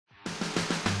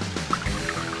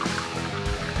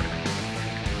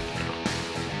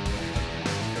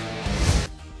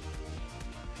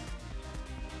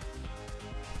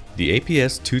The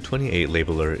APS 228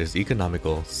 labeler is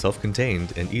economical,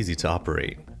 self-contained, and easy to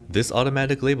operate. This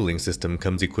automatic labeling system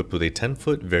comes equipped with a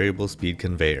 10-foot variable speed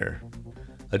conveyor.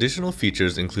 Additional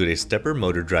features include a stepper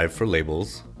motor drive for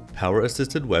labels,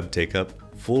 power-assisted web take-up,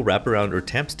 full wraparound or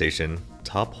tamp station,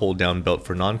 top hold-down belt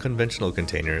for non-conventional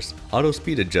containers, auto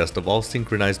speed adjust of all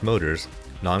synchronized motors,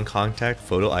 non-contact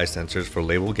photo eye sensors for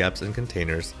label gaps in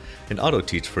containers, and auto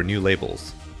teach for new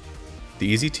labels. The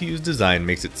easy-to-use design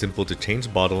makes it simple to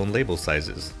change bottle and label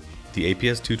sizes. The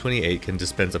APS 228 can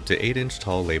dispense up to 8-inch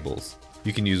tall labels.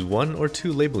 You can use 1 or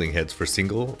 2 labeling heads for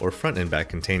single or front and back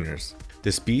containers.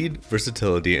 The speed,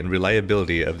 versatility, and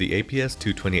reliability of the APS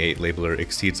 228 labeler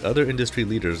exceeds other industry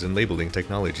leaders in labeling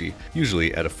technology,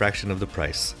 usually at a fraction of the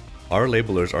price. Our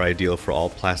labelers are ideal for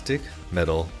all plastic,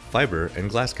 metal, fiber, and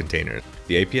glass containers.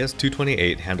 The APS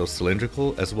 228 handles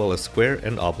cylindrical as well as square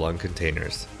and oblong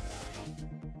containers.